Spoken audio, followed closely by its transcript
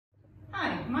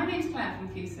name's Claire from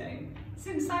QC.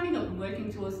 Since signing up and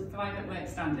working towards the Thrive at Work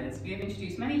standards, we have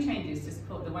introduced many changes to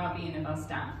support the well-being of our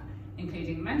staff,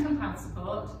 including mental health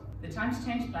support, the Time to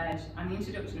Change pledge, and the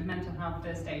introduction of mental health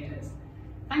first aiders.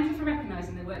 Thank you for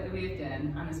recognising the work that we have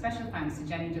done, and a special thanks to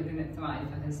Jenny Duggan at Thrive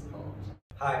for her support.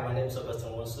 Hi, my name is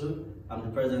Augustine Wonsu. I'm the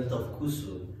president of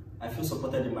KUSU. I feel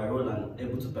supported in my role and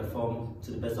able to perform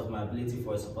to the best of my ability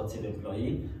for a supportive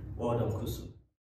employee. Well done, KUSU.